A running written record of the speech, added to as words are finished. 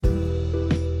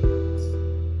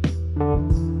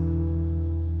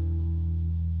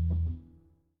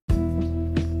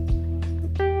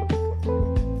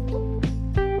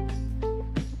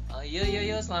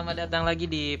selamat datang lagi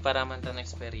di Para Mantan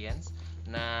Experience.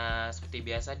 Nah, seperti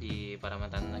biasa di Para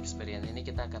Mantan Experience ini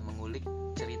kita akan mengulik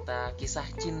cerita kisah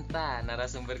cinta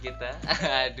narasumber kita.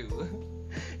 Aduh.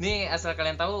 Nih asal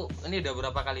kalian tahu, ini udah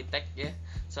berapa kali tag ya.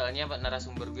 Soalnya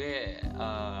narasumber gue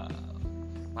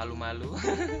malu-malu.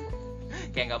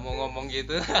 Kayak nggak mau ngomong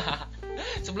gitu.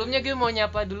 Sebelumnya gue mau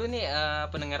nyapa dulu nih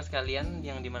pendengar sekalian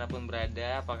yang dimanapun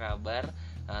berada, apa kabar?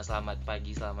 Selamat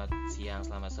pagi, selamat siang,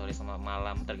 selamat sore, selamat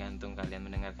malam, tergantung kalian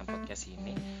mendengarkan podcast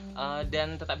ini.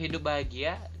 Dan tetap hidup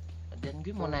bahagia. Dan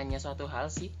gue mau nanya suatu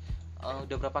hal sih,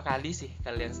 udah berapa kali sih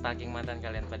kalian stalking mantan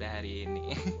kalian pada hari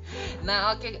ini?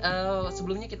 Nah oke,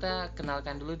 sebelumnya kita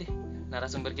kenalkan dulu deh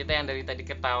narasumber kita yang dari tadi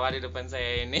ketawa di depan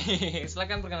saya ini.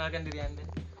 Silakan perkenalkan diri Anda.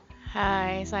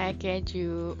 Hai, saya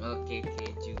Keju. Oke,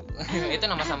 Keju. Itu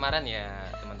nama samaran ya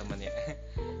teman-teman ya.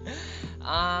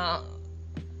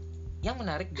 Yang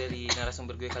menarik dari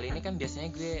narasumber gue kali ini kan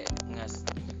biasanya gue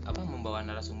membawa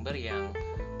narasumber yang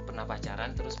pernah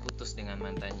pacaran terus putus dengan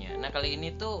mantannya. Nah kali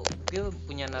ini tuh gue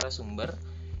punya narasumber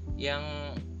yang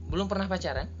belum pernah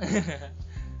pacaran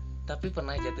tapi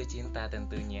pernah jatuh cinta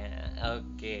tentunya.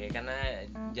 Oke, karena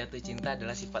jatuh cinta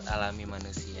adalah sifat alami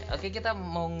manusia. Oke, kita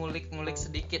mau ngulik-ngulik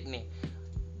sedikit nih.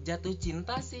 Jatuh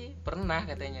cinta sih pernah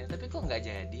katanya, tapi kok nggak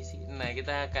jadi sih. Nah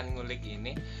kita akan ngulik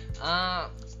ini.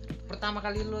 Pertama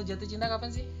kali lo jatuh cinta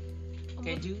kapan sih?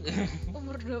 Keju?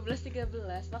 Umur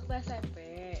 12-13, waktu SMP.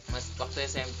 Waktu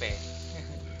SMP.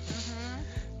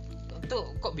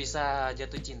 Tuh kok bisa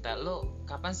jatuh cinta? Lo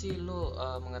kapan sih lo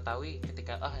mengetahui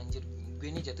ketika anjir gue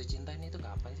ini jatuh cinta ini tuh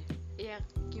kapan sih? Iya,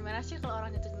 gimana sih kalau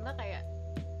orang jatuh cinta kayak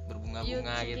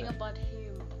berbunga-bunga gitu. thinking about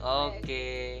him.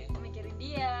 Oke. Mikirin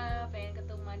dia, pengen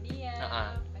ketemu dia,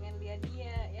 pengen lihat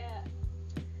dia, ya.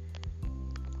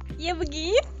 Ya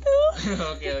begitu.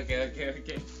 Oke.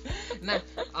 Nah,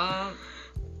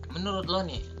 menurut lo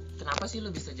nih, kenapa sih lo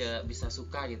bisa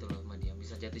suka gitu loh sama dia,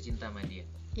 bisa jatuh cinta sama dia?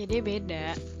 Ya dia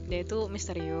beda, dia itu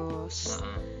misterius,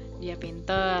 dia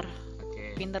pinter.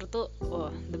 Pinter tuh,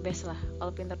 the best lah.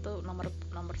 Kalau pinter tuh nomor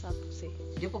satu sih.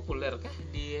 Dia populer kah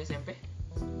di SMP?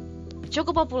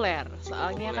 Cukup populer,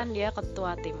 soalnya kan dia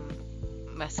ketua tim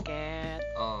basket.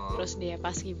 Terus dia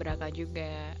paskibraka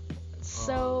juga.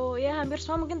 So ya hampir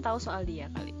semua mungkin tahu soal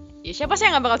dia kali. Ya siapa sih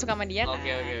yang nggak bakal suka sama dia kan?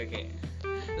 Oke.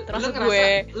 Terus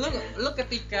lo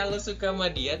ketika lo suka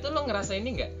sama dia tuh lo ngerasa ini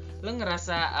nggak? Lo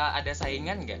ngerasa ada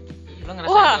saingan nggak? Lo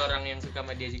ngerasa ada orang yang suka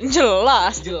sama dia juga?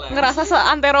 Jelas. Ngerasa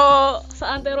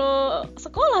seantero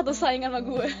sekolah tuh saingan sama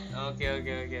gue. Oke.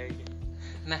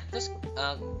 Nah terus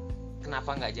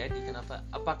kenapa nggak jadi? Kenapa?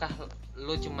 Apakah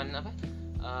lo cuman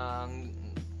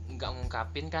nggak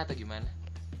ngungkapin kah atau gimana?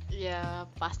 Ya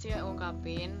pasti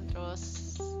ngungkapin.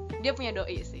 Terus dia punya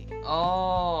doi sih.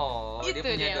 Dia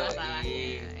punya doi.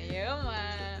 Masalahnya. Iya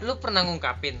mah. Lo pernah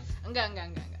ngungkapin? Enggak.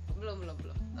 Belum.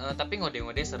 Tapi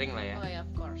ngode-ngode sering lah ya. Oh ya, of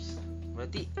course.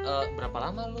 Berarti berapa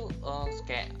lama lu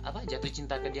jatuh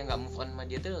cinta ke dia, nggak move on sama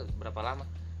dia tuh berapa lama?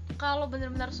 Kalau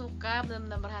benar-benar suka,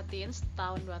 benar-benar perhatiin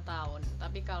 1-2 tahun.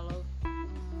 Tapi kalau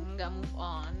nggak move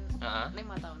on 5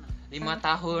 tahun.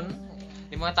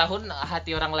 5 tahun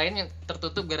hati orang lain yang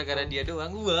tertutup gara-gara dia doang.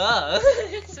 Wah.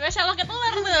 Spesial pakai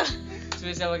telur tuh.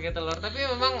 Spesial pakai telur. Tapi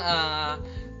memang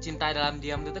cinta dalam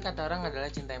diam itu kata orang adalah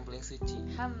cinta yang paling suci.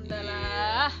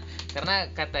 Alhamdulillah. Karena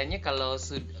katanya kalau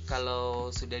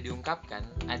sudah diungkapkan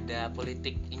ada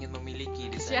politik ingin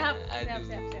memiliki di sana. Siap.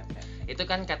 Itu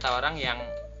kan kata orang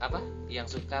yang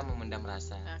suka memendam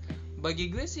rasa. Okay.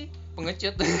 Bagi gue sih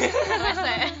pengecut.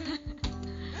 Rasa.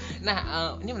 Nah,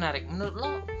 ini menarik. Menurut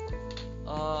lo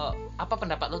apa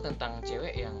pendapat lo tentang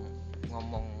cewek yang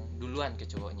ngomong duluan ke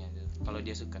cowoknya kalau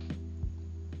dia suka?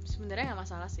 Sebenarnya nggak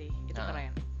masalah sih, itu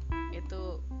keren.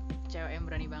 Itu cewek yang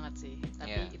berani banget sih,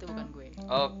 tapi itu bukan gue.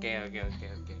 Oke.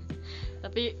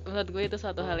 Tapi menurut gue itu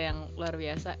suatu hal yang luar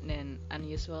biasa dan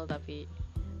unusual, tapi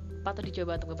patut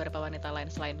dicoba untuk beberapa wanita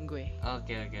lain selain gue.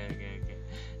 Oke.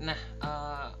 Nah,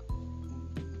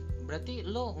 berarti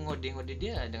lo ngode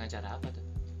dia dengan cara apa tuh?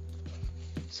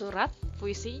 Surat,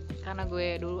 puisi, karena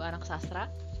gue dulu anak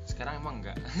sastra. Sekarang emang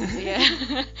enggak?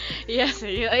 Iya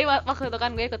sih. Tapi waktu itu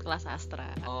kan gue ikut kelas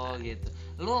sastra. Oh gitu.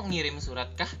 Lo ngirim surat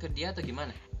kah ke dia atau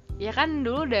gimana? Ya kan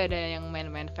dulu udah ada yang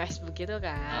main Facebook gitu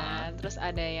kan. Terus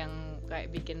ada yang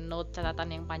kayak bikin note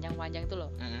catatan yang panjang-panjang itu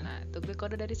loh. Nah itu gue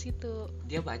kode dari situ.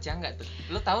 Dia baca nggak tuh?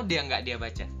 Lo tahu dia nggak dia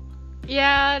baca?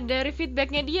 Ya dari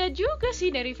feedbacknya dia juga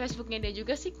sih, dari Facebooknya dia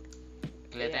juga sih.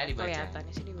 Kelihatannya dibaca.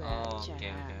 Kelihatannya sih dibaca.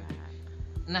 Oke.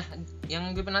 Nah,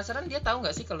 yang gue penasaran dia tahu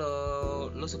nggak sih kalau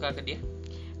lo suka ke dia?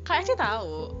 Kayaknya sih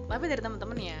tahu, tapi dari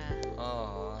temen-temennya.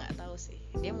 Nggak tahu sih.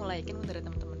 Dia mulai yakin dari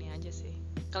temen-temennya aja sih.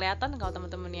 Kelihatan kalau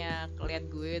temen-temennya lihat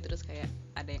gue terus kayak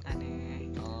ada yang aneh.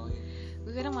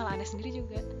 Gue kadang malah aneh sendiri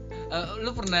juga.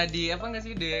 Lu pernah di apa nggak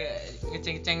sih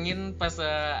ngeceng-cengin pas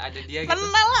ada dia gitu?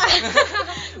 Pernah lah.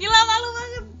 Gila, malu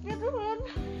banget ya Tuhan.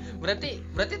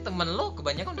 Berarti temen lu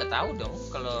kebanyakan udah tahu dong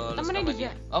kalau lu suka sama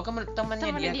dia. Oh,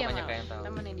 temennya dia kebanyakan yang tahu.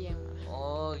 Temennya dia malah.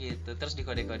 Oh gitu, terus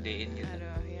dikode-kodein gitu.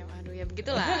 Aduh ya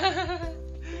begitulah.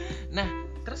 Nah,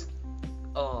 terus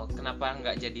kenapa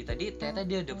nggak jadi tadi? Ternyata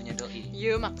dia udah punya doi.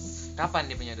 Max. Kapan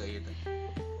dia punya doi itu?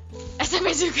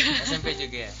 SMP juga. SMP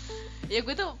juga ya? Ya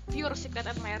gue tuh pure secret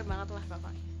admirer banget lah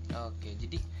pokoknya. Oke,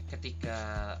 jadi ketika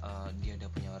dia udah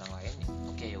punya orang lain,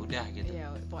 oke ya udah gitu.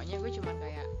 Iya, pokoknya gue cuman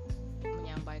kayak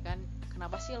menyampaikan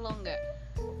kenapa sih lo nggak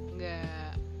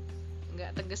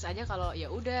tegas aja kalau ya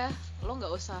udah lo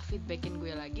nggak usah feedbackin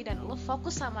gue lagi dan lo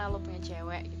fokus sama lo punya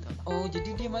cewek gitu. Oh,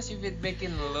 jadi dia masih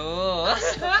feedbackin lo.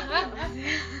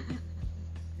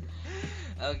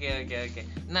 Oke.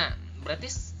 Nah, berarti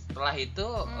setelah itu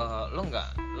lo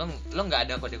nggak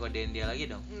ada kode-kodein dia lagi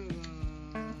dong?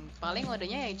 Paling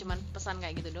kodenya ya cuman pesan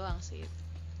kayak gitu doang sih,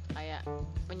 kayak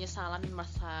penyesalan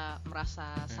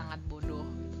merasa sangat bodoh.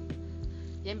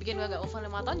 Yang bikin gue agak over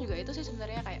 5 tahun juga itu sih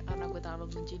sebenarnya kayak karena gue terlalu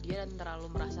benci dia dan terlalu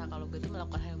merasa kalau gue tuh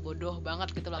melakukan hal yang bodoh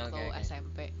banget gitu waktu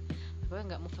SMP. Gue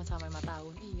nggak move on sampai 5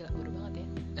 tahun. Gila bodoh banget ya.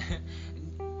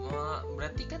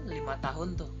 Berarti kan 5 tahun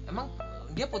tuh. Emang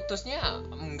dia putusnya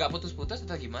nggak putus-putus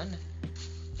atau gimana?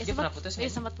 Dia pernah putus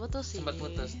nggak? Sempat putus sih. Sempat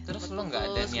putus. Terus lo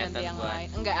nggak ada niatan yang buat? Lain.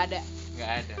 Nggak ada.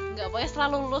 Nggak, pokoknya setelah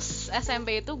lulus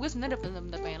SMP itu gue sebenarnya udah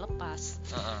bener-bener pengen lepas.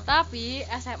 Tapi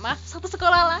SMA satu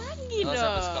sekolah lagi dong.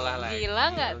 Satu sekolah lagi. Gila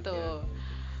nggak tuh?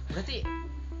 Berarti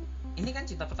ini kan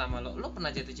cinta pertama lo. Lo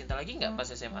pernah jatuh cinta lagi nggak pas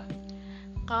SMA?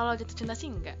 Kalau jatuh cinta sih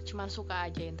enggak, cuman suka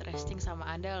aja, interesting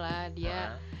sama ada lah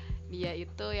dia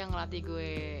itu yang ngelatih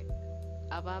gue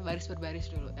baris berbaris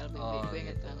dulu LBB. Gue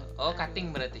inget banget. Oh,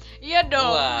 cutting berarti? Iya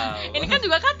dong. Wow. Ini kan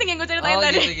juga cutting yang gue ceritain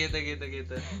tadi.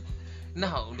 Gitu.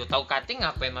 Nah, udah tahu cutting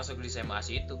ngapain masuk di SMA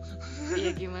itu?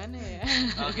 Iya gimana ya?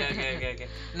 Oke.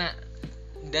 Nah,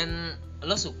 dan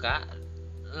lo sempat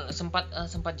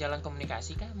jalan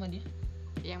komunikasi kah sama dia?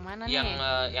 Yang mana nih?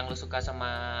 Yang lo suka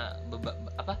sama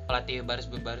pelatih baris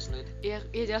berbaris lo itu?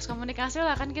 Iya jelas komunikasi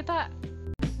lah, kan kita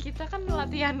kan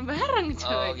latihan bareng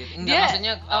coy. Oh gitu. Enggak,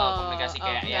 maksudnya komunikasi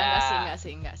kayak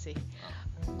enggak sih.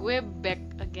 Gue back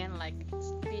again like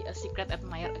be a secret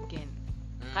admirer again.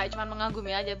 Kayak cuman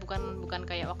mengagumi aja, bukan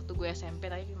kayak waktu gue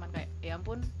SMP, tapi cuman kayak ya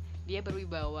ampun dia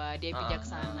berwibawa, dia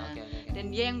bijaksana. Okay.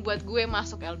 Dan dia yang buat gue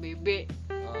masuk LBB.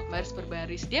 Baris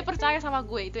berbaris. Dia percaya sama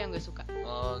gue, itu yang gue suka.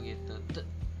 Oh gitu.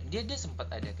 Dia sempat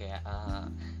ada kayak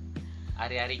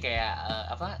hari-hari kayak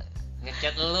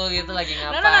ngechat lu gitu lagi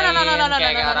ngapain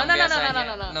kayak orang biasanya.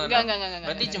 Enggak.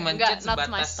 Berarti cuma chat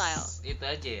sebatas itu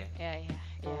aja ya?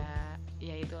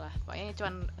 Ya itulah. Pokoknya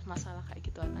cuma masalah kayak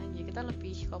gituan aja. Kita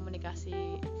lebih komunikasi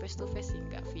face to face sih,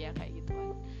 enggak via kayak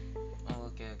gituan.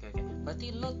 Oke.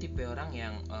 Berarti lo tipe orang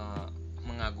yang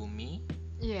mengagumi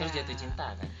terus jatuh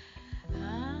cinta kan?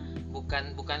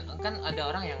 Bukan kan ada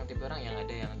orang yang tipe orang yang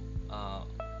ada yang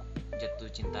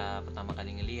jatuh cinta pertama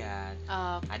kali ngelihat.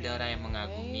 Ada orang yang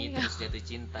mengagumi terus jatuh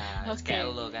cinta. Kayak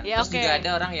lo kan. Terus juga ada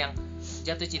orang yang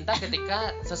jatuh cinta ketika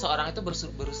seseorang itu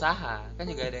berusaha. Kan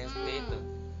juga ada yang seperti itu.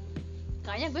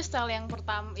 Kayaknya gue style yang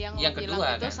pertama yang bilang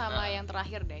kedua, itu kan? Sama yang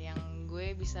terakhir deh, yang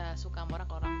gue bisa suka sama orang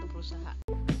kalau orang tuh berusaha.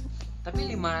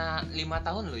 Tapi 5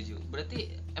 tahun lo Ju.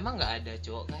 Berarti emang nggak ada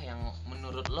cowok kah yang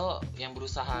menurut lo yang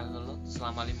berusaha ke lo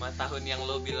selama 5 tahun yang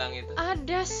lo bilang itu?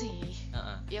 Ada sih.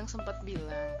 Yang sempat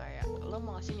bilang kayak lo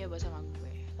mau ngasih nyoba sama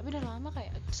gue. Tapi udah lama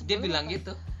kayak dia bilang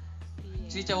gitu. Iya.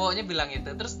 Si cowoknya bilang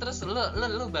gitu. Terus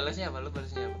lo balasnya apa?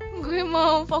 Gue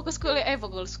mau fokus kuliah.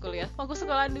 Fokus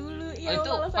sekolah dulu. Ya,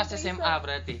 itu pas SMA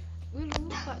berarti. Gue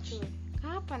lupa cuy.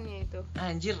 Kapan ya itu?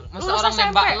 Anjir, masa orang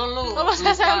nembak lo lulus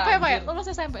SMP Pak ya? Lulus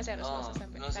SMP serius,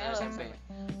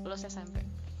 lulus SMP.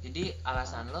 Jadi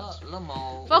alasan lo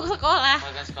mau fokus sekolah.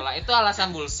 Itu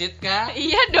alasan bullshit kah?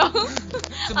 Iya dong.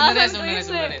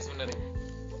 Sebenarnya.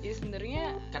 Ya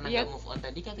sebenarnya karena nggak move on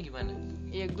tadi kan atau gimana?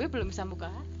 Ya gue belum bisa buka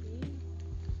hati.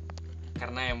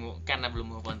 Karena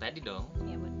belum move on tadi dong.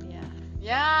 Iya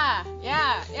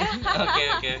Ya.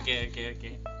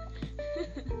 Oke.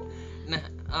 Nah,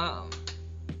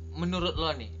 menurut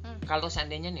lo nih, kalau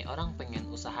seandainya nih orang pengen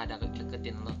usaha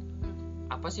deketin lo,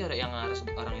 apa sih yang harus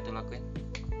orang itu lakuin?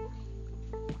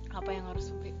 Apa yang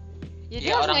harus ya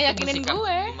dia harus ngeyakinin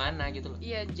gue gimana gitu loh.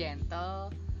 Iya,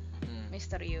 gentle,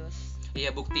 misterius.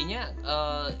 Iya, buktinya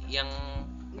yang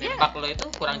nembak lo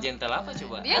itu kurang gentle apa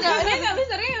coba? Dia nggak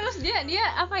misterius, dia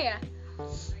apa ya?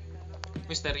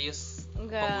 Misterius,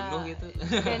 pembunuh gitu.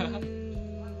 Dan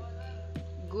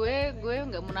gue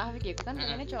nggak munafik ya, kan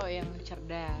pengennya cowok yang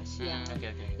cerdas, yang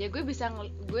okay. ya gue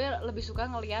lebih suka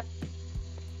ngelihat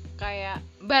kayak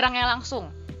barangnya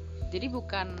langsung. Jadi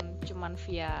bukan cuman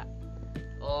via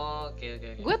Oke.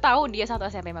 Gue tahu dia satu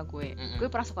SMP sama gue. Gue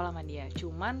pernah sekolah sama dia.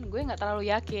 Cuman gue nggak terlalu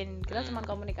yakin. Kita cuma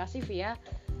komunikasi via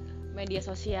media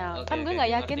sosial. Kan gue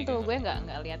nggak yakin tuh. Gue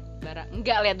nggak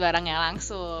lihat barangnya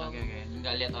langsung. Oke.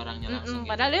 Nggak lihat orangnya langsung.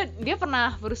 Padahal dia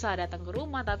pernah berusaha datang ke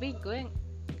rumah, tapi gue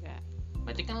nggak.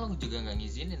 Berarti kan lo juga nggak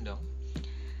ngizinin dong.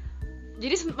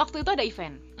 Jadi waktu itu ada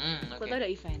event. Waktu itu ada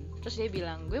event. Terus dia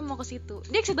bilang, gue mau ke situ.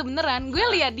 Dia ke situ beneran. Gue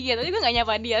lihat dia, tapi gue nggak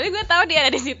nyapa dia. Tapi gue tahu dia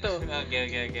ada di situ. Oke.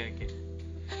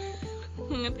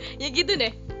 Ya gitu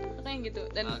deh. Pokoknya gitu.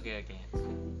 Dan Oke.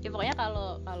 Ya pokoknya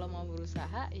kalau mau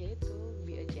berusaha, ya itu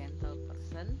be a gentle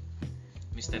person.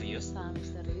 Misterius.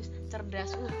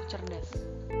 Cerdas.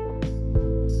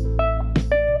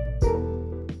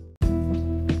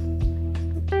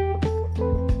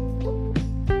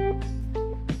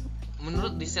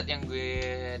 Menurut riset yang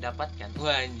gue dapatkan,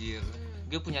 wah anjir,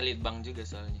 gue punya lead bank juga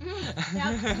soalnya.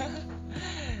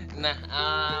 Nah,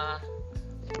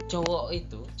 cowok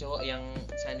yang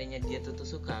seandainya dia tuh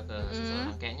suka ke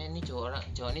seseorang, kayaknya ini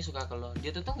cowok ini suka ke lo, dia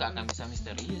tuh nggak akan bisa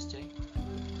misterius, coy.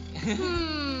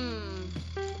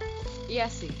 Iya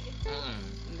sih.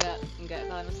 Nggak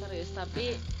kalau misterius,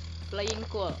 tapi playing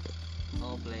cool.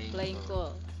 Playing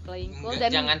cool.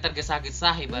 Enggak, dan jangan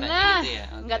tergesa-gesa ibaratnya gitu ya.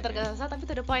 Nggak tergesa-gesa, tapi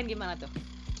to the point. Gimana tuh?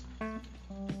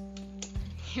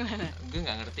 Gimana? Gue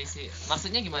nggak ngerti sih.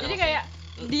 Maksudnya gimana? Jadi kayak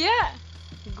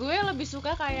gue lebih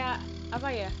suka kayak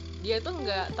apa ya? Dia tuh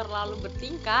nggak terlalu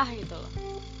bertingkah gitu loh.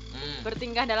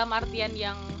 Bertingkah dalam artian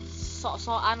yang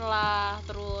sok-sokan lah,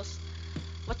 terus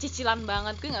pecicilan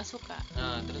banget, gue nggak suka.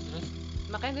 Terus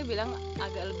makanya gue bilang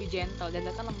agak lebih gentle, dan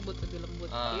kan lebih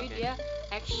lembut. Jadi dia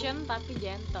action tapi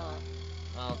gentle.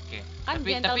 Oke. Kan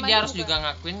tapi dia harus juga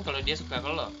ngakuin kalau dia suka ke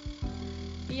lo.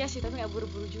 Iya sih, tapi nggak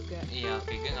buru-buru juga. Iya,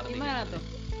 oke, gue ngerti. Gimana tuh?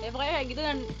 Ya pokoknya kayak gitu,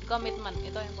 dan komitmen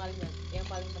itu yang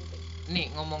paling penting. Nih,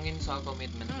 ngomongin soal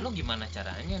komitmen, lo gimana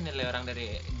caranya nilai orang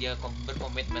dari dia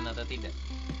berkomitmen atau tidak?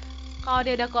 Kalau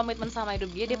dia udah komitmen sama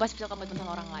hidup dia pasti bisa komitmen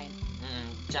sama orang lain.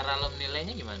 Cara lo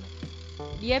menilainya gimana?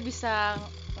 Dia bisa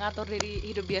ngatur diri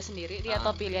hidup dia sendiri, dia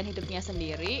tahu pilihan hidupnya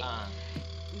sendiri.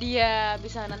 Dia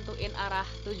bisa nentuin arah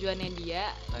tujuannya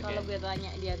dia. Kalau gue tanya,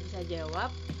 dia bisa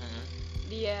jawab.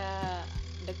 Dia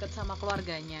deket sama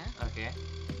keluarganya.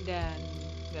 Dan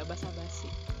nggak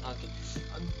basa-basi.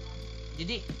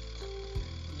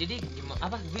 Jadi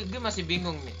gimana? Gue masih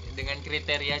bingung nih dengan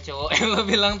kriteria cowok yang lo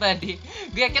bilang tadi.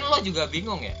 Gue yakin lo juga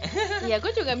bingung ya. Iya,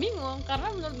 gue juga bingung karena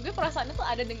menurut gue perasaan itu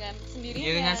ada dengan sendirinya.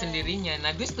 Iya, dengan sendirinya.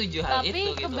 Nah, gue setuju hal itu.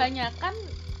 Tapi kebanyakan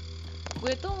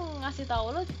gue tuh ngasih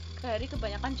tahu lo dari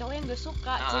kebanyakan cowok yang gue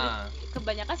suka.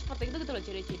 Kebanyakan seperti itu gitu loh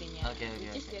ciri-cirinya.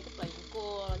 Which is dia tuh playing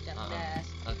cool, cerdas.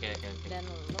 Dan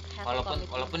look happy.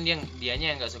 Walaupun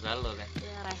dianya yang nggak suka lo kan.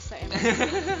 Ya rese emang.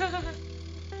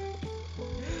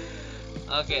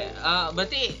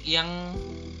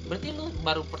 Berarti lu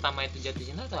baru pertama itu jatuh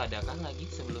cinta atau ada kan lagi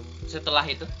setelah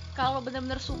itu? Kalau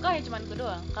benar-benar suka ya cuma itu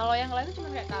doang. Kalau yang lain itu cuma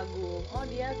kayak kagum. Oh,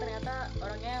 dia ternyata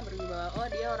orangnya berwibawa.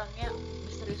 Oh, dia orangnya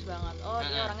misterius banget. Oh,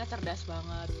 dia orangnya cerdas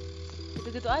banget.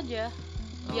 Gitu-gitu aja.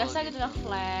 Biasa gitu lah,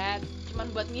 flat.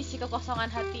 Cuman buat ngisi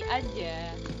kekosongan hati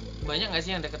aja. Banyak nggak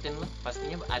sih yang deketin lo?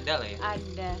 Pastinya ada lah ya.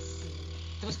 Ada sih.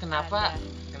 Terus kenapa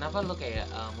lo kayak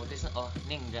mutusin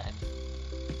ini enggak nih?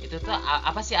 Itu tuh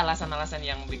apa sih alasan-alasan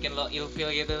yang bikin lo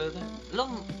ilfeel gitu tuh? Lo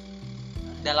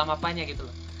dalam apanya gitu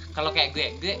loh? Kalau kayak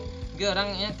gue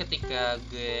orangnya ketika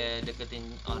gue deketin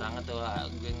orang atau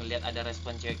gue ngelihat ada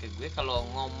respon cewek ke gue, kalau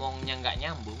ngomongnya nggak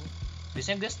nyambung,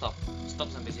 biasanya gue stop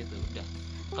sampai situ udah.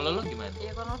 Kalau lo gimana?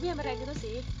 Ya kurang lebih hampir kayak gitu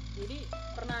sih. Jadi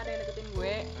pernah ada yang deketin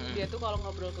gue, dia tuh kalau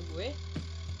ngobrol ke gue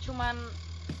cuman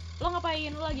lo ngapain,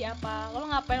 lo lagi apa,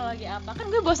 kan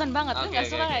gue bosan banget. Gue nggak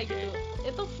suka kayak gitu.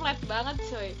 Itu flat banget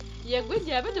coy. Ya gue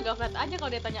jawabnya juga flat aja.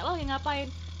 Kalau dia tanya lo lagi ngapain,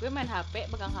 gue main HP,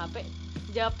 pegang HP,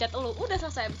 jawab chat lo, udah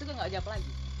selesai. Abis itu gue nggak jawab lagi.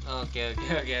 Oke.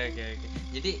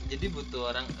 Jadi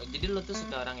butuh orang. Jadi lo tuh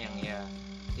suka orang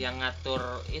yang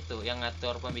ngatur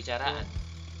pembicaraan.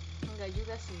 Enggak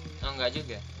juga sih. Enggak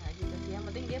juga sih.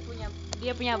 Yang penting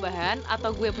dia punya bahan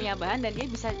atau gue punya bahan, dan dia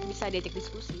bisa diajak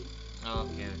diskusi.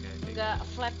 Oke. Enggak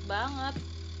flat banget,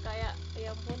 kayak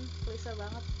ya ampun, klise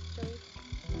banget coy.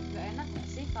 Enggak enak gak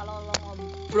sih kalau lo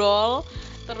ngobrol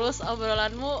terus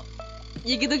obrolanmu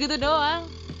ya gitu-gitu doang.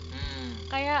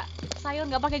 Kayak sayur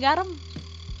nggak pakai garam.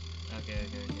 Oke.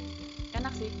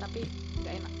 Enak sih, tapi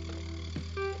nggak enak.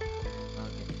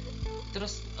 Oke.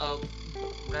 Terus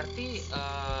berarti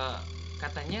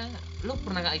katanya lo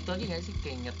pernah itu lagi nggak sih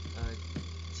keinget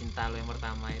cinta lo yang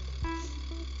pertama itu?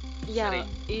 Iya,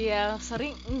 iya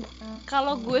sering.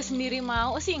 Kalau gue sendiri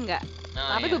mau sih enggak.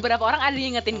 Tapi iya. beberapa orang ada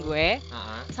yang ingetin gue.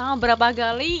 Sama beberapa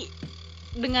kali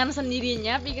dengan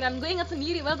sendirinya pikiran gue inget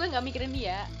sendiri, malah gue nggak mikirin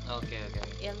dia. Oke.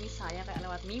 Ya misalnya kayak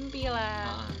lewat mimpi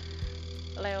lah,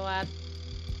 lewat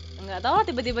nggak tahu lah,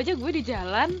 tiba-tiba aja gue di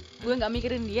jalan, gue nggak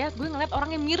mikirin dia, gue ngeliat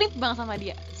orang yang mirip banget sama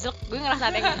dia, zek, gue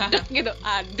ngerasa ada yang ngedek gitu,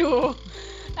 aduh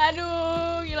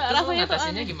gila. Terus rasanya tuh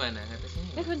ngatasinnya gimana?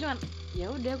 Ya cuman ya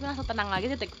udah, gue langsung tenang lagi,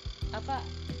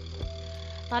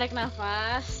 tarik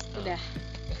nafas, udah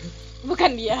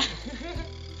bukan dia.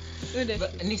 Udah.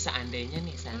 Ini seandainya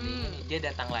nih dia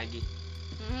datang lagi,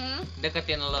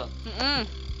 deketin lo,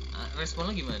 respon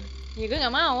lo gimana? Ya gue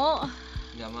nggak mau.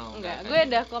 Nggak, gue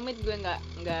udah komit, gue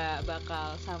nggak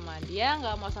bakal sama dia,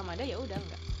 nggak mau sama dia, ya udah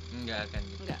nggak akan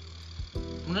gitu. Nggak.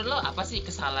 Menurut lo apa sih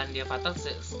kesalahan dia fatal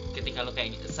ketika lo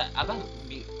kayak gitu?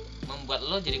 Membuat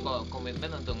lo jadi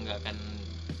komitmen untuk nggak akan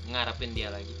ngarepin dia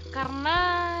lagi?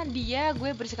 Karena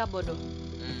gue bersikap bodoh.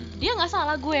 Dia nggak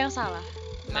salah, gue yang salah.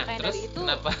 Nah, makanya terus dari itu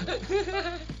kenapa?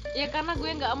 Ya karena gue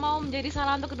nggak mau menjadi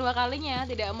salah untuk kedua kalinya,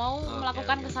 tidak mau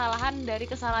melakukan kesalahan dari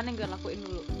kesalahan yang gue lakuin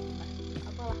dulu.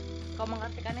 Apalah, kau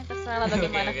mengartikannya terserah atau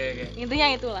gimana. Intinya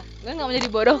itulah, gue nggak mau jadi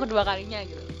bodoh kedua kalinya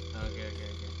gitu. Oke.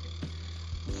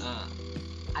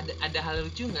 Ada hal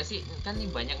lucu nggak sih? Kan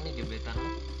nih banyak nih gebetan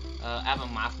lo.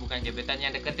 Bukan gebetan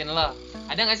yang deketin lo.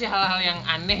 Ada nggak sih hal-hal yang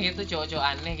aneh gitu, cowok-cowok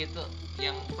aneh gitu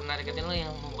yang pernah deketin lo,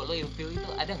 yang membuat lo ilfeel itu,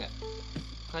 ada nggak?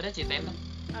 Kalau ada ceritain dong.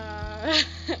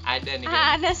 Ada nih.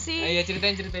 Ada sih. Iya,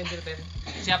 ceritain.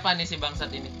 Siapa nih si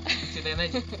bangsat ini? Ceritain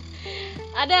aja.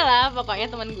 Ada lah, pokoknya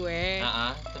teman gue.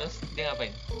 Terus dia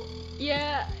ngapain?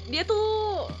 Ya dia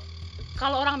tuh,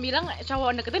 kalau orang bilang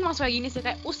cowok deketin langsung kayak gini sih,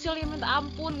 kayak usil ya minta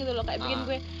ampun gitu loh, kayak bikin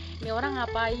gue, ini orang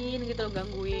ngapain gitu loh,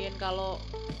 gangguin. Kalau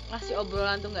ngasih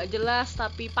obrolan tuh nggak jelas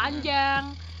tapi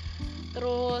panjang.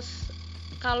 Terus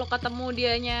kalau ketemu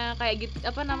dianya kayak gitu,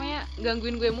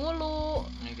 gangguin gue mulu.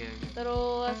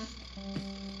 Terus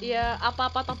ya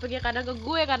apa-apa topiknya kadang ke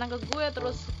gue,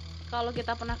 terus kalau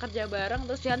kita pernah kerja bareng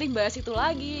terus nanti bahas itu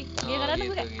lagi. Dia kadang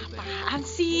gue kayak apaan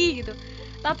sih gitu.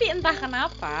 Tapi entah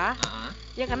kenapa,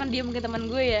 ya karena dia mungkin teman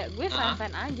gue ya, gue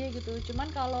fine aja gitu. Cuman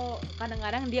kalau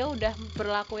kadang-kadang dia udah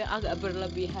berlaku yang agak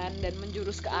berlebihan dan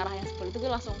menjurus ke arah yang seperti itu,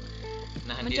 gue langsung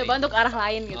mencoba untuk arah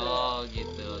lain gitu.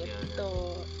 Gitu.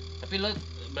 Tapi lo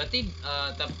berarti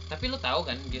tapi lo tahu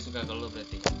kan dia suka ke lo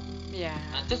berarti? Iya.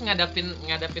 Nah, terus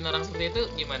ngadapin orang seperti itu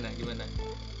gimana?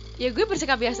 Ya gue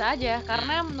bersikap biasa aja,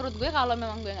 karena menurut gue kalau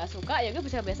memang gue nggak suka, ya gue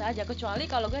bersikap biasa aja, kecuali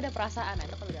kalau gue ada perasaan,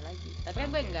 itu kan beda lagi. Tapi kan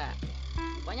gue nggak.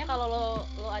 Pokoknya kalau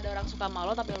lo ada orang suka sama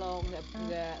lo tapi lo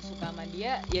nggak suka sama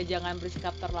dia, ya jangan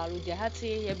bersikap terlalu jahat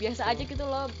sih. Ya biasa aja gitu,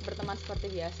 lo berteman seperti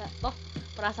biasa. Toh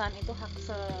perasaan itu hak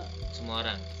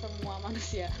semua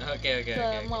manusia. Oke.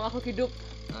 Semua makhluk hidup.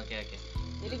 Oke.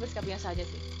 Jadi bersikap biasa aja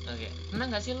sih. Oke.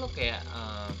 Pernah nggak sih lo kayak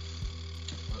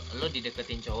lo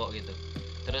dideketin cowok gitu,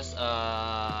 terus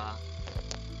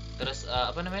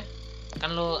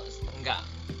kan lo nggak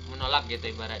menolak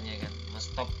gitu ibaratnya kan,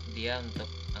 stop dia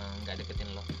untuk nggak deketin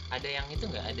lo. Ada yang itu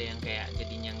nggak? Ada yang kayak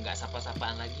jadinya nggak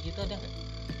sapa-sapaan lagi gitu, ada nggak?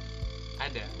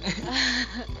 Ada.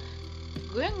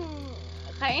 Gue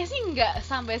kayaknya sih nggak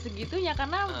sampai segitunya,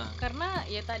 karena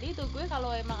ya tadi itu, gue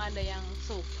kalau emang ada yang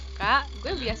suka,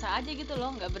 gue biasa aja gitu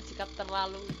loh, nggak bersikap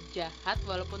terlalu jahat.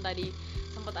 Walaupun tadi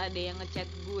sempat ada yang ngechat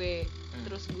gue,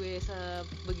 terus gue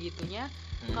sebegitunya.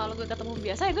 Kalau gue ketemu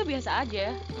biasa, ya gue biasa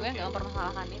aja. Gue nggak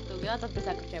mempermasalahkan itu. Kita tetap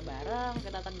bisa kerja bareng,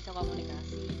 kita tetap bisa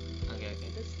komunikasi. Oke.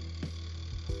 Itu sih.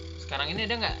 Sekarang ini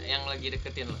ada nggak yang lagi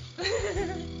deketin lo?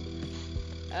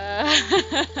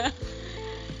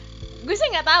 Gue sih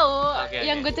nggak tahu.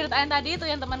 Yang gue ceritain tadi itu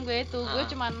yang teman gue itu, gue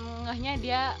cuman ngehnya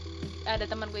dia, ada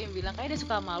teman gue yang bilang kayak dia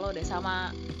suka sama lo deh,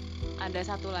 sama ada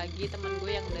satu lagi teman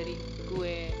gue yang dari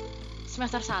gue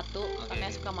semester 1,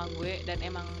 katanya suka sama gue, dan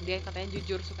emang dia katanya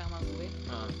jujur suka sama gue.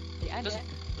 Ya ada. Terus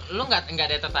lo nggak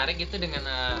ada tertarik gitu dengan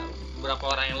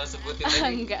beberapa orang yang lo sebutin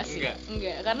tadi? Enggak sih.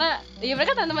 Enggak, karena ya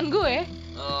mereka teman-teman gue.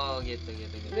 Gitu.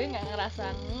 Gue nggak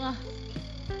ngerasa ngeh.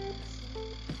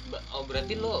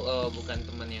 Berarti lo bukan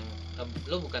teman yang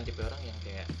lo bukan tipe orang yang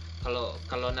kayak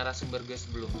kalau narasumber gue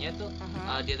sebelumnya tuh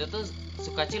dia tuh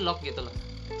suka cilok gitu loh,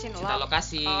 cinta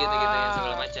lokasi gitu yang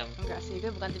segala macam. Enggak sih,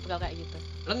 gue bukan tipe kayak gitu.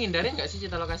 Lo ngindarin nggak sih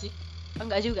cinta lokasi?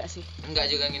 Enggak juga sih. Enggak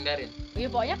juga ngindarin. Ya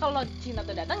pokoknya kalau cinta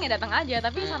tuh datang ya datang aja,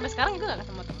 tapi sampai sekarang gue nggak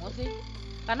ketemu sih.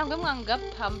 Karena gue menganggap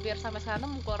hampir sampai sekarang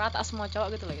tuh mukul rata semua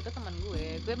cowok gitu loh, itu teman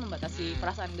gue membatasi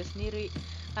perasaan gue sendiri.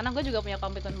 Karena gue juga punya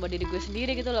komitmen buat diri gue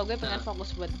sendiri gitu loh, gue pengen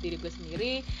fokus buat diri gue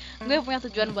sendiri, gue punya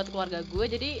tujuan buat keluarga gue,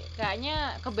 jadi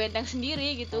kayaknya kebenteng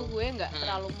sendiri gitu, gue nggak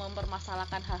terlalu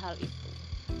mempermasalahkan hal-hal itu.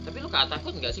 Tapi lo gak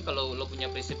takut nggak sih kalau lo punya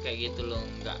prinsip kayak gitu, lo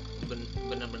nggak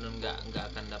bener-bener nggak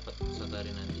akan dapat suatu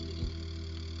hari nanti, jadi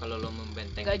kalau lo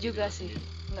membenteng? Nggak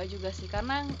juga sih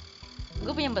karena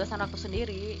gue punya batasan waktu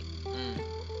sendiri.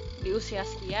 Di usia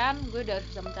sekian gue udah harus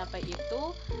bisa mencapai itu,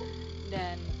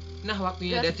 dan nah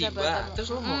waktunya udah tiba,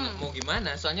 terus lo mau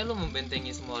gimana? Soalnya lo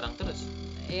membentengi semua orang terus.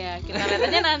 Ya kita lihat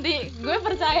aja nanti. Gue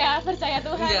percaya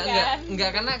Tuhan. Enggak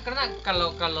karena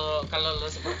kalau lo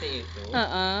seperti itu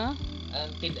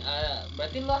tidak,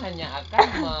 berarti lo hanya akan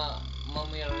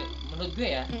memilih, menurut gue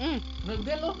ya, menurut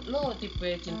gue lo tipe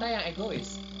cinta yang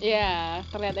egois. Iya,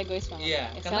 terlihat egois banget.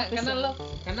 Iya,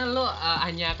 karena lo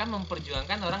hanya akan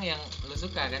memperjuangkan orang yang lo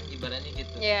suka kan, ibaratnya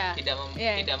gitu. Yeah.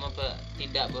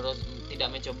 Tidak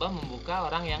mencoba membuka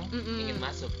orang yang ingin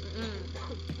masuk.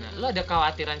 Nah, lo ada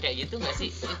kekhawatiran kayak gitu nggak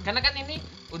sih? Karena kan ini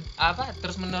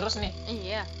terus menerus nih.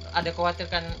 Iya. Ada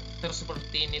khawatirkan terus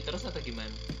seperti ini terus atau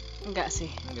gimana? Enggak sih.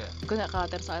 Enggak. Gue nggak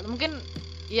khawatir soal itu. Mungkin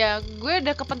ya gue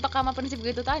udah kepentok sama prinsip gue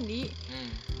itu tadi.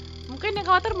 Mungkin yang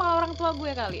khawatir malah orang tua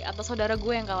gue kali, atau saudara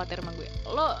gue yang khawatir sama gue.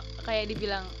 Lo kayak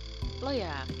dibilang, lo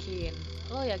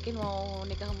yakin mau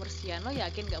nikah umur sekian, lo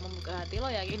yakin gak membuka hati, lo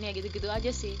yakin ya gitu-gitu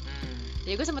aja sih.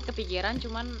 Jadi gue sempat kepikiran,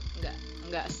 cuman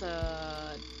nggak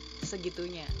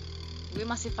segitunya. Gue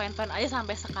masih fine aja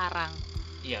sampai sekarang.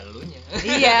 Iya, lu nya.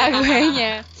 Iya, gue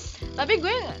nya. Tapi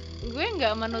gue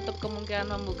nggak menutup kemungkinan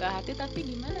membuka hati, tapi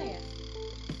gimana ya?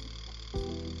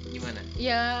 Gimana?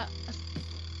 Ya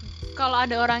kalau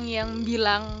ada orang yang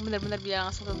benar-benar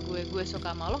bilang langsung ke gue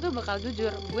suka sama lo, gue bakal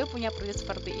jujur, gue punya prinsip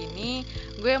seperti ini,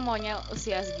 gue maunya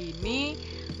usia segini,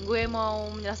 gue mau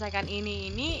menyelesaikan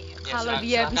ini ya, kalau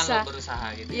dia bisa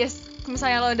berusaha gitu. Yes,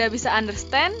 misalnya lo udah bisa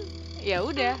understand, ya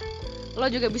udah, lo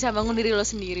juga bisa bangun diri lo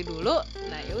sendiri dulu.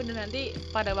 Nah ya udah, nanti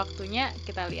pada waktunya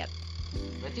kita lihat.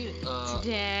 Berarti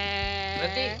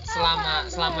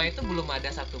selama itu belum ada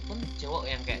satupun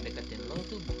cowok yang kayak deketin lo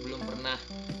tuh, belum pernah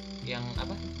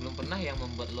yang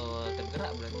membuat lo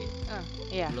tergerak berarti?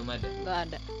 Iya. Belum ada. Gak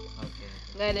ada. Oke.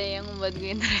 Gak ada yang membuat gue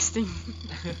interesting.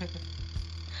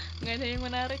 Gak ada yang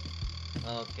menarik.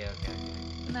 Oke.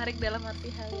 Menarik dalam arti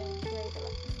hal yang ya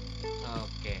itulah.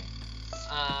 Oke.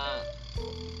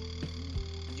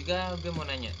 Juga gue mau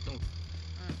nanya, tunggu.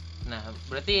 Nah,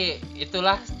 berarti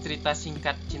itulah cerita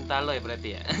singkat cinta lo ya berarti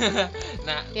ya.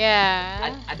 Nah,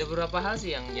 ada beberapa hal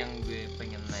sih yang gue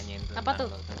pengen nanyain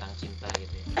tentang cinta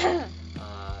gitu ya.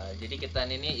 Jadi kita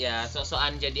ini ya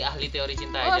sok-sokan jadi ahli teori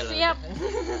cinta aja loh. Siap.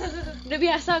 Udah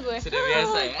biasa gue. Sudah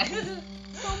biasa ya.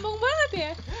 Sombong banget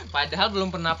ya. Padahal belum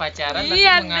pernah pacaran tapi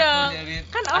mengaku dari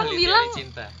kan orang bilang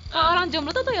cinta. Kalau orang jomblo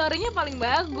tuh teorinya paling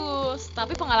bagus,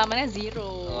 tapi pengalamannya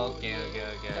zero. Oke.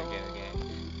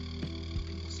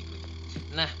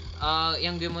 Nah,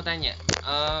 yang gue mau tanya,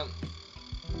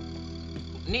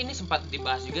 ini sempat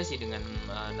dibahas juga sih dengan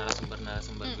narasumber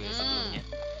gue sebelumnya.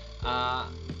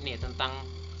 Nih tentang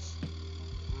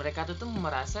mereka tuh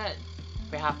merasa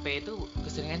PHP itu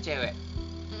keseringan cewek.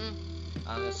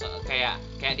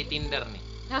 Kayak di Tinder nih.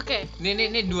 Oke.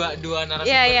 Ini dua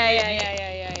narasumber.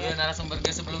 Iya. Dua narasumber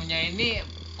gue sebelumnya ini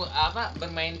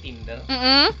bermain Tinder.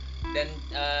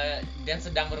 Dan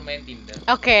sedang bermain Tinder.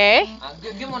 Oke.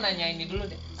 Gue mau nanya ini dulu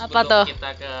deh. Apa tuh?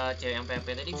 Kita ke cewek yang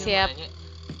PHP tadi, gue mau nanya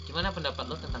gimana pendapat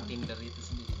lo tentang Tinder itu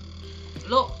sendiri.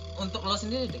 Untuk lo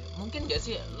sendiri deh, mungkin gak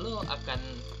sih lo akan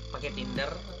pakai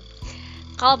Tinder?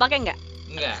 Kalau pakai enggak?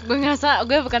 Gue ngerasa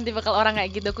gue bukan tipe orang kayak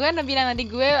gitu. Gue kan bilang nanti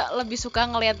gue lebih suka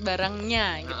ngelihat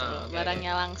barangnya gitu loh.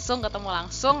 Barangnya langsung, ketemu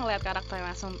langsung, lihat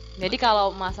karakternya langsung. Jadi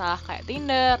kalau masalah kayak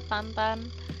Tinder, Tantan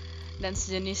dan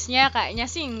sejenisnya kayaknya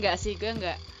sih enggak sih, gue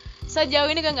enggak. Sejauh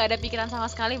ini gue enggak ada pikiran sama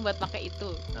sekali buat pakai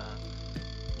itu.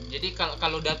 Jadi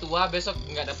kalau udah tua besok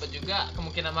nggak dapet juga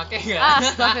kemungkinan pakai nggak?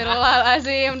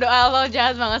 Astagfirullahaladzim, doa lo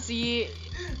jahat banget sih.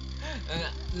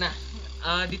 Nah,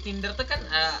 di Tinder tuh kan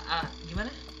gimana?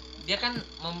 Dia kan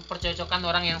mempercocokkan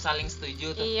orang yang saling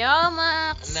setuju tuh. Iya,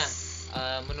 Max. Nah,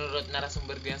 menurut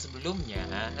narasumber gue yang sebelumnya,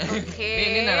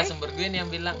 ini narasumber gue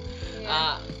yang bilang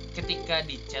ketika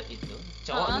di chat itu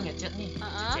cowok nih ngechat nih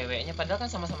si ceweknya, padahal kan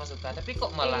sama-sama suka, tapi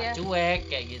kok malah cuek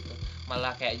kayak gitu,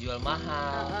 malah kayak jual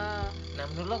mahal. Nah,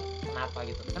 menurut lo kenapa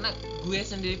gitu? Karena gue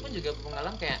sendiri pun juga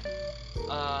pengalaman kayak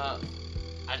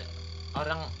ada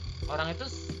orang itu,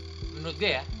 menurut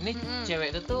gue ya, ini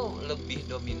cewek itu tuh lebih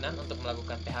dominan untuk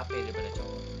melakukan PHP daripada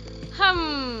cowok.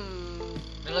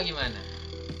 Menurut lo gimana?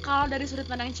 Kalau dari sudut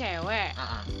pandang cewek,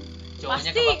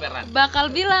 cowoknya pasti kebaperan. Bakal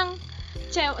bilang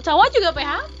cowok juga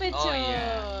PHP coy.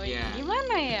 Iya.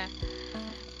 Gimana ya?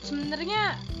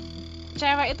 Sebenarnya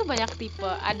cewek itu banyak tipe.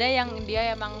 Ada yang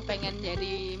dia emang pengen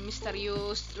jadi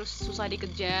misterius terus susah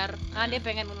dikejar, karena dia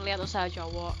pengen melihat usaha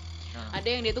cowok. Ada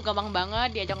yang dia tuh gampang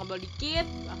banget, diajak ngobrol dikit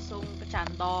langsung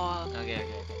kecantol. Oke.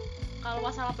 Kalau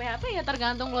masalah PHP ya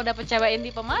tergantung lo dapet cewek yang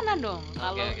tipe mana dong.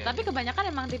 Tapi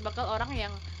kebanyakan emang tipe orang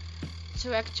yang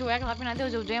cuek-cuek tapi nanti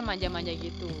ujung-ujungnya manja-manja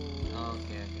gitu.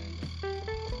 Oke.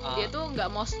 Dia tuh nggak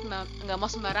mau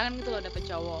sembarangan gitu loh dapet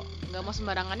cowok. Nggak mau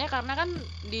sembarangannya karena kan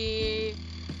di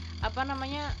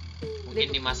mungkin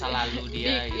di masa lalu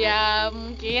dia gitu. Ya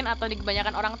mungkin, atau di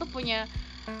kebanyakan orang tuh punya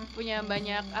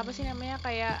banyak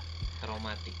kayak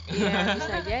traumatik. Iya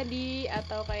bisa jadi,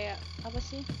 atau kayak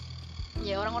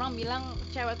ya orang-orang bilang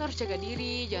cewek tuh harus jaga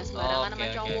diri, jangan sembarangan sama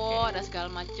cowok dan segala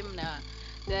macem. Nah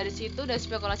dari situ, dari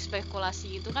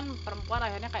spekulasi itu kan perempuan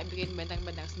akhirnya kayak bikin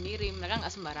benteng-benteng sendiri, mereka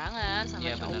nggak sembarangan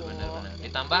sama cowok. Benar.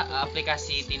 Ditambah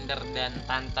aplikasi Tinder dan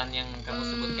Tantan yang kamu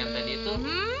sebutkan tadi itu,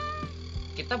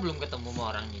 kita belum ketemu sama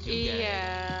orangnya juga. Iya,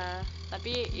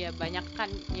 tapi ya banyak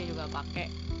kan dia juga pakai.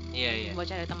 Iya. Buat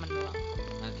cari teman doang.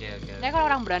 Oke. Nah kalau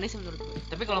orang berani sih menurut gue.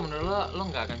 Tapi kalau menurut lo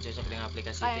nggak akan cocok dengan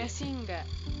aplikasi Kayaknya sih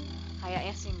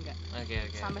enggak. Oke.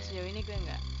 Sampai sejauh ini gue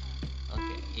enggak.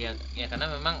 Oke. Ya karena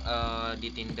memang di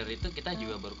Tinder itu kita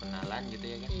juga baru kenalan gitu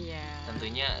ya kan. Iya.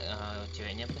 Tentunya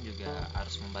ceweknya pun juga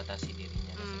harus membatasi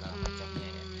dirinya dan segala macamnya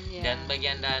ya. Yeah. Dan bagi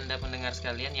anda pendengar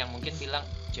sekalian yang mungkin bilang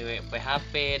cewek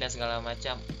PHP dan segala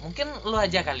macam, mungkin lo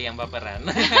aja kali yang baperan.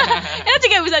 Itu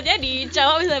juga bisa jadi,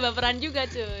 cowok bisa baperan juga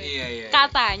cuy. Iya.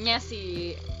 Katanya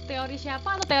sih, teori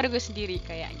siapa atau teori gue sendiri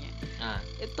kayaknya.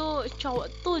 Itu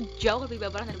cowok tuh jauh lebih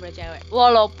baperan daripada cewek.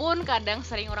 Walaupun kadang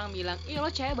sering orang bilang, ih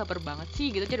lo cewek baper banget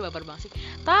sih, gitu, jadi baper banget sih.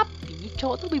 Tapi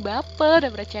cowok tuh lebih baper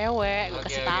daripada cewek. Gue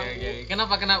kasih tahu.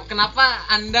 Kenapa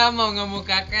anda mau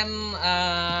ngemukakan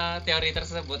teori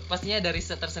tersebut? Pastinya dari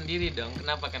tersendiri dong.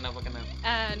 Kenapa?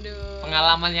 Aduh.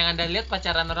 Pengalaman yang anda lihat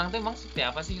pacaran orang tuh emang seperti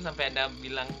apa sih sampai anda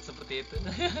bilang seperti itu?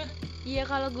 Iya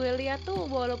kalau gue lihat tuh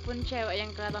walaupun cewek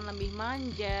yang kelihatan lebih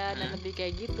manja dan lebih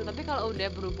kayak gitu, tapi kalau udah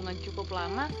berhubungan cukup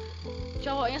lama,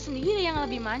 cowoknya sendiri yang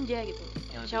lebih manja gitu.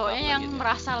 Cowoknya yang gitu,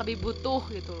 merasa lebih butuh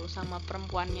gitu sama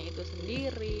perempuannya itu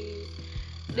sendiri.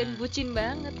 Dan bucin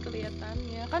banget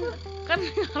kelihatannya. Kan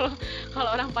kalau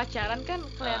orang pacaran kan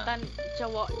kelihatan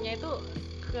cowoknya itu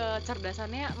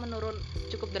kecerdasannya menurun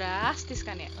cukup drastis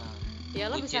kan ya. Ya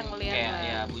lo bisa ngelihat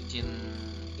kayak bucin.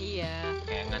 Iya.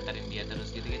 Kayak nganterin dia terus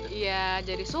gitu. Iya,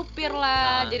 jadi supir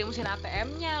lah, jadi mesin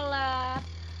ATM-nya lah.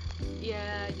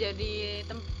 Ya, jadi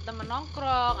temen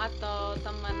nongkrong atau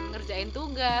temen ngerjain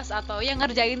tugas atau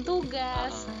ngerjain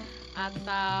tugas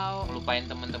atau ngelupain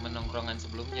temen-temen nongkrongan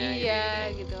sebelumnya.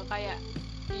 Iya, gitu. Kayak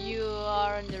you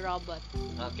are the robot.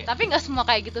 Okay. Tapi nggak semua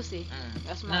kayak gitu sih.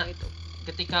 Nggak semua itu.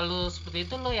 Ketika lu seperti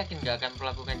itu, lo yakin gak akan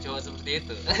melakukan cowok seperti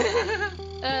itu?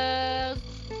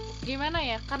 Gimana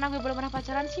ya, karena gue belum pernah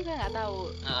pacaran sih gue nggak tahu.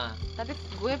 Tapi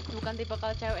gue bukan tipe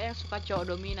cewek yang suka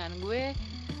cowok dominan. Gue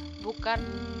bukan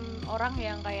orang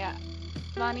yang kayak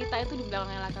wanita itu di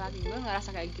belakangnya laki-laki. Gue nggak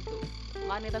rasa kayak gitu.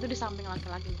 Wanita itu di samping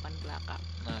laki-laki, bukan di belakang.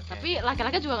 Tapi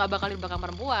laki-laki juga nggak bakal di belakang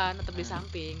perempuan, tetap di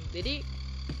samping. Jadi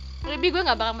lebih gue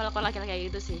nggak bakal melakukan laki-laki kayak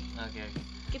gitu sih.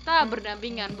 Kita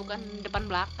berdampingan, bukan depan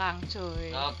belakang,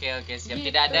 coy. Oke, siap.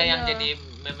 Gitu, tidak ada yang jadi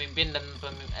memimpin dan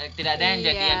tidak ada yang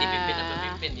jadi yang dipimpin dan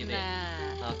pemimpin gitu ya.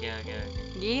 Oke.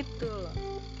 Gitu.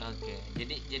 Oke.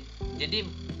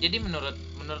 Jadi menurut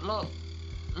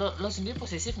lo sendiri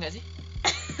posesif nggak sih?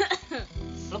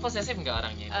 Lo posesif nggak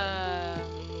orangnya?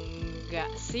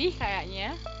 Nggak sih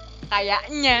kayaknya.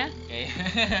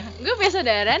 Gue punya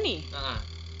saudara nih.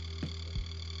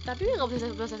 Tapi gue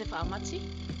nggak posesif amat sih,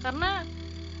 karena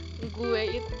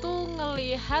gue itu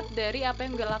ngelihat dari apa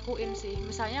yang gue lakuin sih.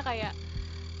 Misalnya kayak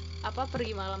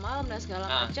pergi malam-malam dan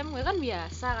segala macam, gue kan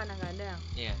biasa kadang-kadang.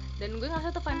 Dan gue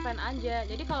ngerasa tuh fine aja.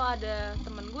 Jadi kalau ada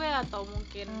temen gue atau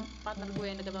mungkin partner gue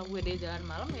yang deket sama gue di jalan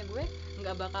malam, ya gue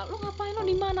nggak bakal, lo ngapain, lo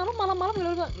di mana, lo malam-malam,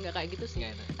 nggak kayak gitu sih.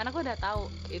 Karena gue udah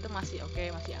tahu itu masih oke,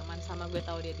 masih aman, sama gue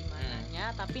tahu dia di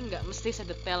mananya. Tapi nggak mesti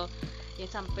sedetail ya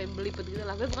sampai belibet gitu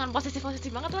lah. Gue bukan posesif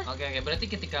banget lah. Oke. Berarti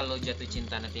ketika lo jatuh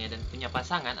cinta nantinya dan punya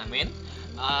pasangan, amin,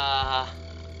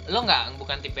 lo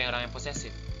bukan tipe orang yang posesif?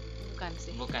 Bukan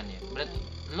sih. Bukan ya. Berarti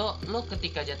lo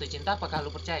ketika jatuh cinta, apakah lo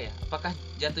percaya? Apakah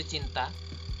jatuh cinta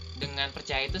dengan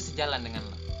percaya itu sejalan dengan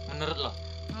lo? Menurut lo?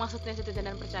 Maksudnya jatuh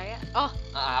cinta dan percaya?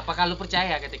 Apakah lo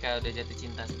percaya ketika udah jatuh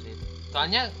cinta seperti itu?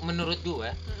 Soalnya menurut gue,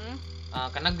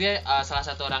 karena gue salah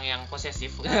satu orang yang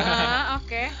posesif.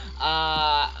 Oke.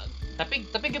 Tapi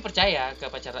gue percaya ke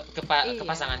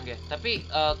pasangan gue. Tapi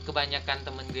kebanyakan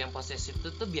temen gue yang posesif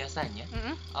itu biasanya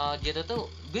dia tuh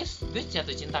gue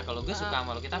jatuh cinta kalau gue suka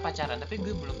sama lo, kita pacaran, tapi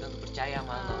gue belum tentu percaya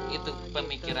sama lo. Itu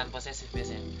pemikiran gitu. Posesif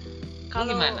biasanya.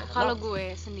 Kalau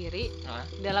gue sendiri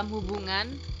dalam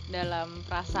hubungan, dalam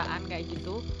perasaan kayak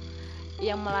gitu,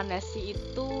 yang melandasi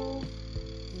itu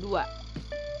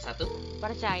 2. 1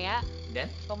 percaya dan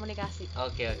komunikasi.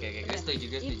 Oke. Gue setuju.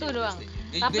 Itu doang.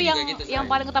 Gue Tapi yang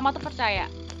paling utama tuh percaya.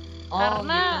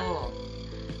 Karena gitu.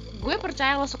 gue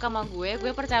percaya lo suka sama gue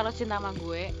percaya lo cinta sama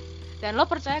gue, dan lo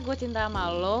percaya gue cinta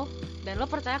sama lo, dan lo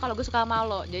percaya kalau gue suka sama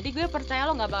lo. Jadi gue percaya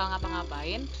lo nggak bakal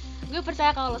ngapa-ngapain. Gue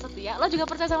percaya kalau lo setia, lo juga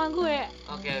percaya sama gue.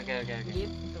 Oke.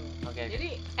 Gitu. Oke.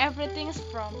 Jadi everything's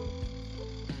from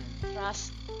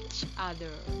trust each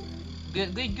other.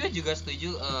 Gue juga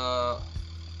setuju.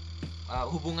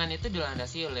 Hubungan itu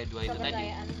dilandasi oleh dua itu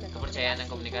tadi, kepercayaan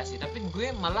dan komunikasi. Tapi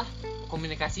gue malah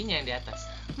komunikasinya yang di atas.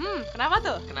 Kenapa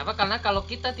tuh? Kenapa? Karena kalau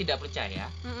kita tidak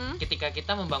percaya, ketika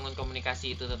kita membangun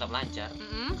komunikasi itu tetap lancar,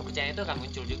 kepercayaan itu akan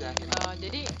muncul juga akhirnya.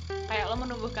 Jadi kayak lo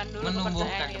menumbuhkan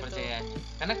kepercayaan.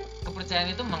 Karena kepercayaan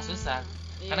itu memang susah.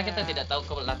 Karena kita tidak tahu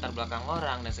latar belakang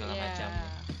orang dan segala macam.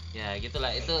 Ya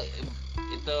gitulah, itu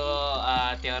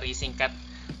teori singkat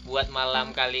buat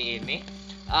malam kali ini.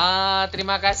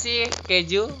 Terima kasih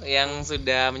Keju yang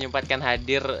sudah menyempatkan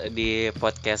hadir di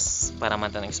podcast Para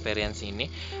Mantan Experience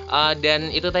ini. Dan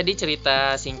itu tadi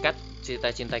cerita singkat, cerita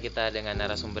cinta kita dengan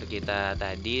narasumber kita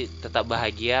tadi. Tetap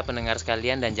bahagia pendengar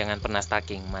sekalian dan jangan pernah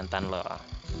stalking mantan lo.